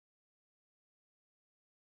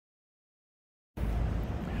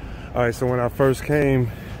All right, so when I first came,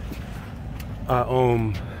 I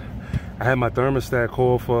had my thermostat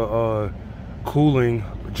call for cooling,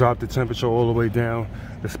 dropped the temperature all the way down.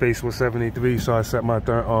 The space was 73, so I set my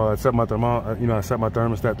thermostat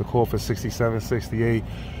to call for 67, 68.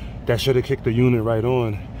 That should have kicked the unit right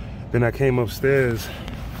on. Then I came upstairs.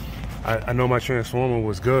 I know my transformer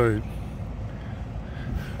was good,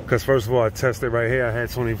 because first of all, I tested right here. I had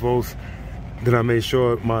 20 volts. Then I made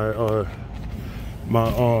sure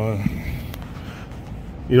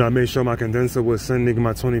I made sure my condenser was sending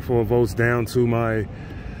my 24 volts down to my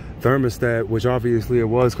thermostat, which obviously it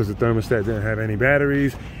was, because the thermostat didn't have any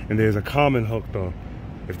batteries, and there's a common hooked up.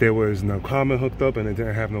 If there was no common hooked up and it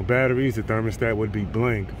didn't have no batteries, the thermostat would be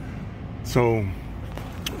blank. So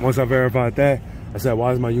once I verified that, I said,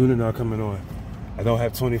 why is my unit not coming on? I don't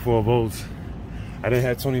have 24 volts. I didn't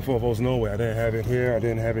have 24 volts nowhere. I didn't have it here, I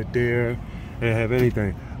didn't have it there, I didn't have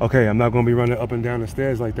anything. Okay, I'm not gonna be running up and down the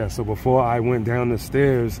stairs like that. So before I went down the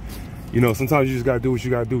stairs, you know, sometimes you just gotta do what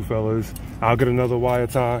you gotta do, fellas. I'll get another wire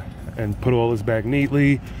tie and put all this back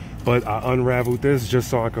neatly, but I unraveled this just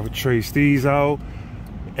so I could trace these out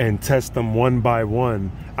and test them one by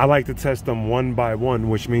one. I like to test them one by one,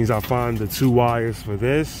 which means I find the 2 wires for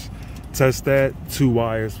this, test that, 2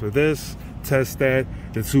 wires for this, test that,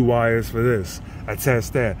 the 2 wires for this. I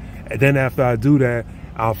test that. And then after I do that,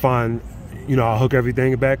 I'll find, you know, I'll hook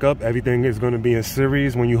everything back up. Everything is going to be in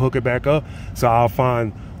series when you hook it back up. So I'll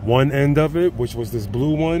find one end of it, which was this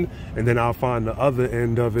blue one, and then I'll find the other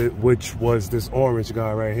end of it, which was this orange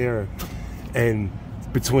guy right here. And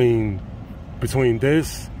between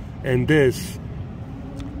this and this,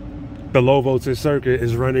 the low voltage circuit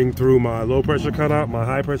is running through my low pressure cutout, my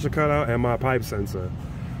high pressure cutout, and my pipe sensor.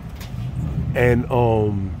 And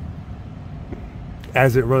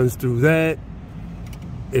as it runs through that,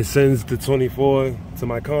 it sends the 24 to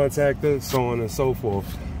my contactor, so on and so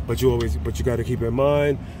forth. But you got to keep in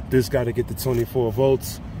mind, this got to get the 24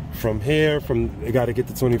 volts from here, it got to get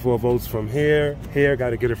the 24 volts from here, got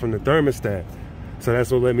to get it from the thermostat. So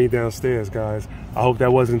that's what led me downstairs, guys. I hope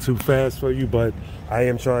that wasn't too fast for you, but I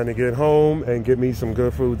am trying to get home and get me some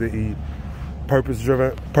good food to eat.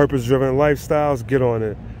 Purpose-driven lifestyles, get on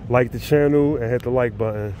it. Like the channel and hit the like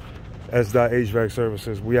button. hvac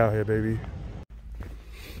services, we out here, baby.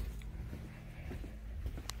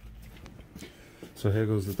 So here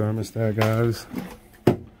goes the thermostat, guys.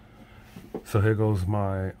 So here goes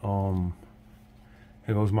my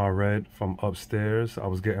red from upstairs. I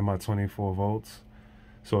was getting my 24 volts.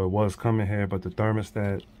 So it was coming here, but the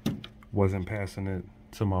thermostat wasn't passing it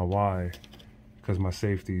to my Y because my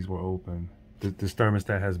safeties were open. This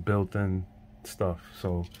thermostat has built-in stuff.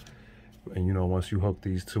 So, and you know, once you hook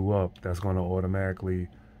these 2 up, that's going to automatically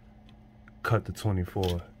cut the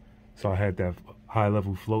 24. So I had that high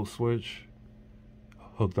level float switch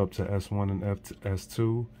hooked up to S1 and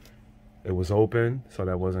S2. It was open, so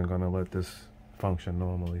that wasn't going to let this function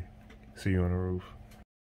normally. See you on the roof.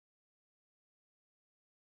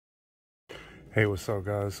 Hey, what's up,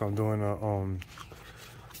 guys? So I'm doing a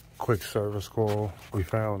quick service call. We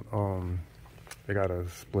found they got a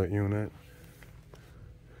split unit.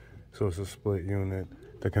 So it's a split unit.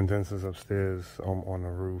 The condenser's upstairs on the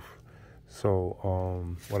roof. So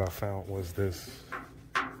what I found was this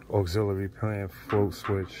auxiliary plant float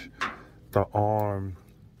switch. The arm,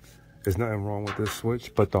 there's nothing wrong with this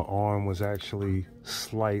switch, but the arm was actually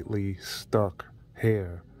slightly stuck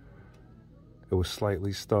here. It was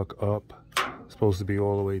slightly stuck up. It's supposed to be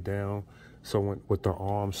all the way down. So with the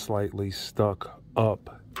arm slightly stuck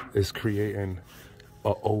up, it's creating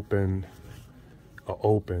a open.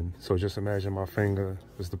 So just imagine my finger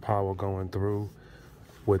is the power going through.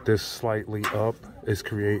 With this slightly up, it's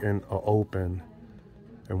creating a open.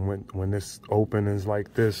 And when this open is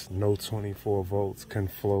like this, no 24 volts can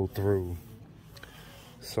flow through.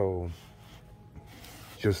 So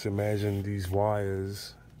just imagine these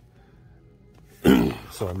wires.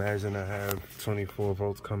 So imagine I have 24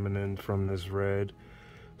 volts coming in from this red.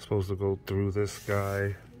 It's supposed to go through this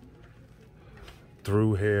guy,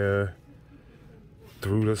 through here,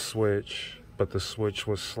 through the switch, but the switch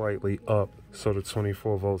was slightly up, so the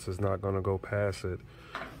 24 volts is not going to go past it.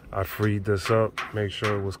 I freed this up, make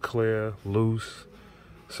sure it was clear, loose.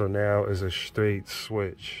 So now it's a straight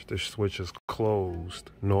switch. The switch is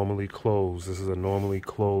closed, normally closed. This is a normally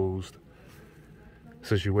closed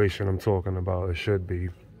situation I'm talking about. It should be.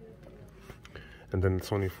 And then the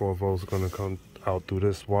 24 volts are going to come out through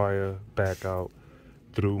this wire, back out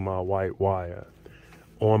through my white wire.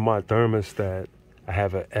 On my thermostat, I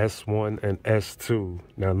have an S1 and S2.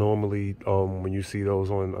 Now normally when you see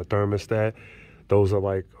those on a thermostat, those are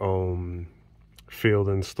like field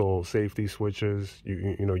installed safety switches.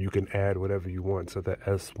 You know, you can add whatever you want to the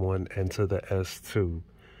S1 and to the S2.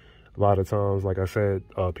 A lot of times, like I said,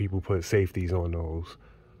 people put safeties on those.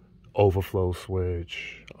 Overflow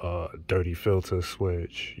switch, dirty filter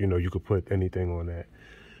switch. You know, you could put anything on that.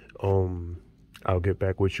 I'll get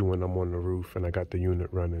back with you when I'm on the roof and I got the unit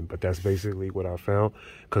running. But that's basically what I found.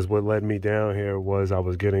 Because what led me down here was I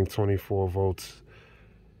was getting 24 volts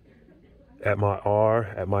at my R,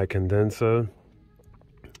 at my condenser.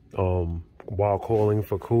 While calling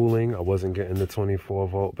for cooling, I wasn't getting the 24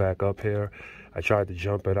 volt back up here. I tried to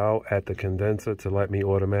jump it out at the condenser to let me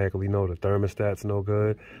automatically know the thermostat's no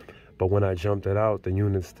good. But when I jumped it out, the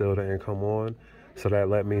unit still didn't come on. So that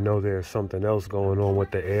let me know there's something else going on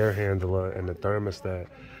with the air handler and the thermostat.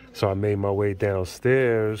 So I made my way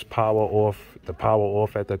downstairs, power off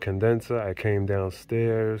at the condenser. I came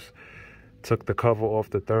downstairs, took the cover off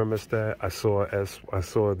the thermostat. I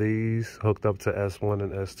saw these hooked up to S1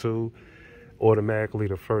 and S2. Automatically,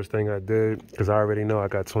 the first thing I did, because I already know I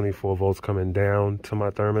got 24 volts coming down to my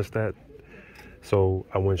thermostat. So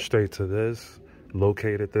I went straight to this,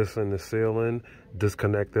 located this in the ceiling,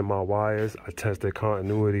 disconnected my wires. I tested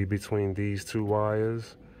continuity between these two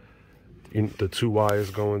wires. The two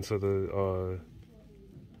wires going to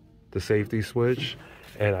the safety switch,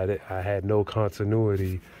 and I had no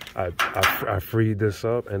continuity. I freed this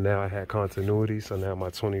up, and now I had continuity, so now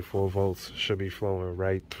my 24 volts should be flowing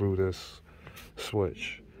right through this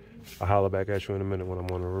switch. I'll holler back at you in a minute when I'm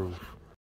on the roof.